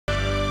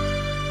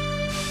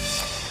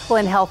Well,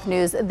 in health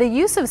news, the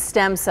use of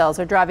stem cells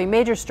are driving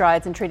major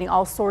strides in treating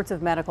all sorts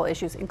of medical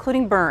issues,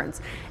 including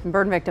burns. And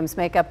burn victims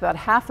make up about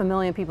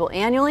 500,000 people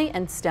annually,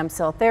 and stem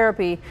cell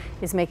therapy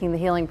is making the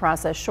healing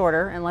process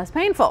shorter and less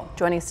painful.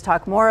 Joining us to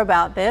talk more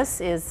about this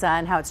is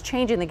and how it's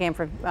changing the game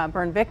for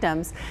burn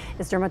victims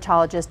is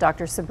dermatologist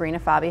Dr. Sabrina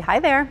Fabi. Hi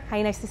there.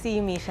 Hi, nice to see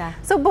you, Misha.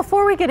 So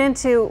before we get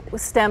into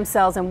stem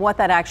cells and what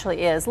that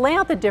actually is, lay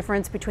out the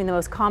difference between the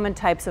most common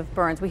types of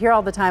burns. We hear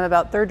all the time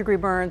about third-degree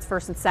burns,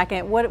 first and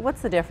second.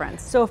 What's the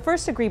difference? So a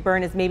first-degree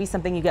burn is maybe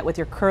something you get with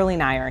your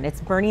curling iron.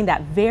 It's burning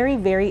that very,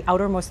 very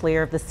outermost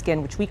layer of the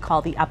skin, which we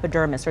call the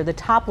epidermis, or the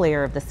top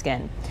layer of the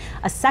skin.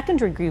 A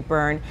second-degree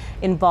burn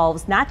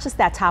involves not just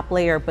that top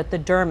layer, but the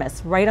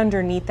dermis, right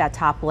underneath that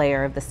top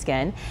layer of the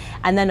skin.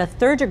 And then a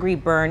third-degree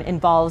burn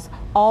involves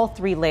all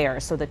three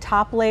layers. So the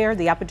top layer,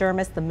 the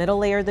epidermis, the middle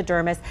layer, the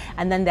dermis,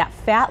 and then that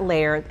fat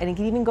layer, and it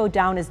can even go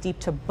down as deep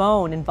to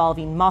bone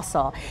involving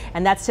muscle.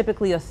 And that's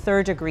typically a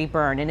third-degree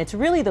burn. And it's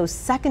really those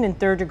second and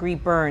third-degree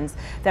burns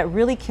that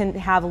really can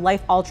have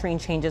life-altering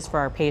changes for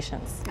our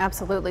patients.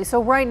 Absolutely.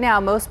 So right now,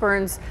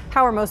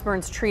 how are most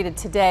burns treated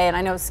today? And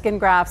I know skin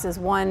grafts is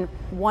one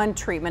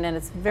treatment, and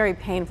it's very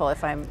painful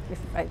if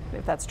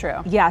that's true.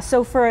 Yeah,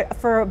 so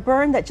for a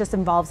burn that just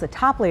involves the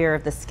top layer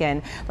of the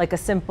skin, like a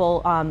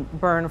simple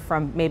burn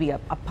from maybe a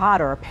pot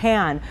or a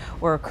pan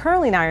or a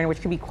curling iron,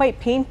 which can be quite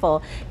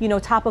painful,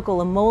 topical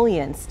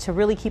emollients to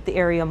really keep the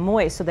area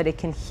moist so that it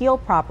can heal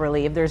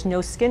properly if there's no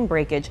skin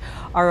breakage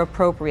are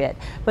appropriate.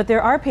 But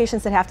there are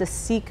patients that have to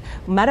seek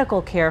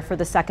medical care for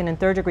the second and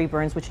third degree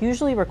burns, which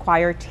usually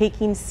require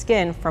taking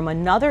skin from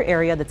another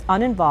area that's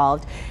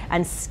uninvolved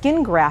and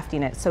skin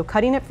grafting it. So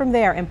cutting it from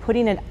there and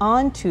putting it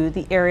onto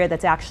the area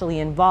that's actually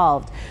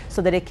involved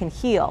so that it can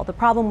heal. The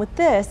problem with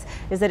this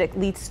is that it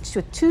leads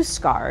to two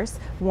scars,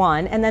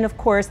 one, and then of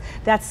course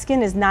that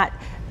skin is not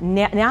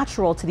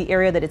natural to the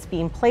area that it's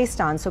being placed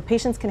on, so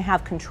patients can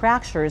have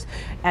contractures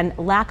and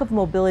lack of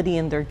mobility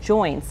in their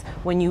joints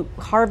when you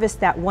harvest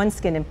that one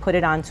skin and put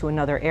it onto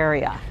another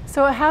area.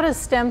 So how does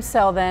stem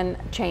cell then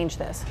change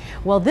this?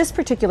 Well, this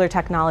particular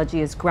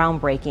technology is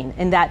groundbreaking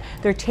in that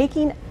they're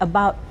taking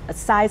about a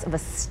size of a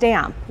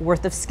stamp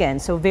worth of skin,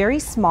 so very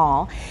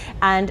small,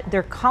 and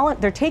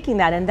they're taking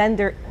that and then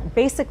they're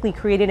basically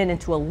creating it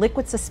into a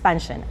liquid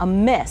suspension, a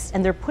mist,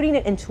 and they're putting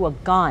it into a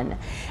gun.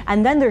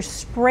 And then they're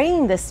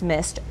spraying this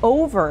mist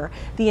over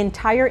the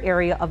entire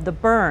area of the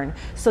burn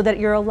so that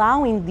you're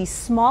allowing these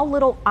small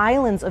little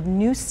islands of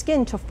new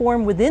skin to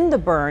form within the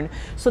burn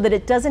so that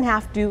it doesn't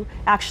have to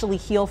actually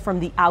heal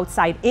from the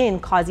outside in,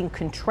 causing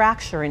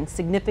contracture and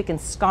significant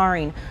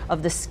scarring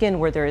of the skin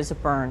where there is a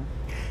burn.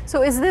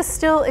 So is this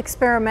still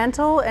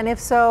experimental? And if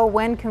so,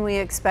 when can we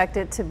expect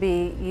it to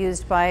be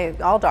used by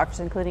all doctors,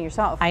 including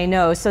yourself? I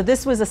know. So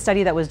this was a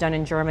study that was done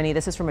in Germany.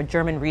 This is from a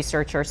German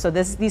researcher. So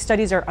these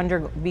studies are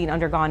being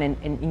undergone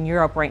in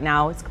Europe right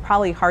now. It's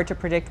probably hard to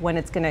predict when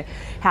it's going to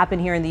happen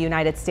here in the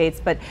United States,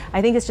 but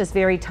I think it's just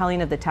very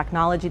telling of the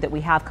technology that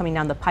we have coming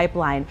down the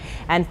pipeline.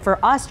 And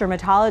for us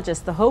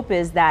dermatologists, the hope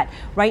is that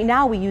right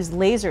now we use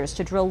lasers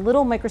to drill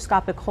little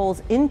microscopic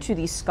holes into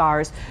these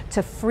scars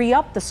to free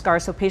up the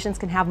scars so patients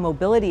can have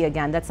mobility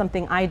again. That's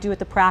something I do at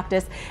the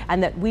practice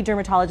and that we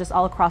dermatologists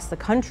all across the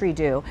country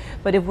do.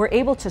 But if we're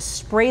able to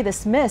spray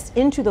this mist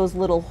into those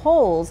little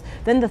holes,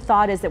 then the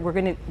thought is that we're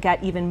going to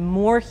get even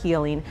more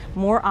healing,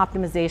 more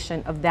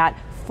optimization of that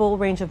full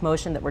range of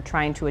motion that we're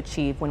trying to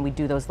achieve when we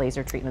do those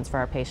laser treatments for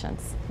our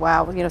patients.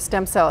 Wow,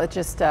 stem cell, it's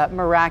just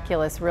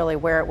miraculous really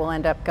where it will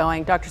end up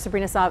going. Dr.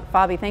 Sabrina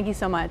Fabi, thank you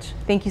so much.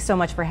 Thank you so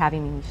much for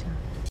having me, Misha.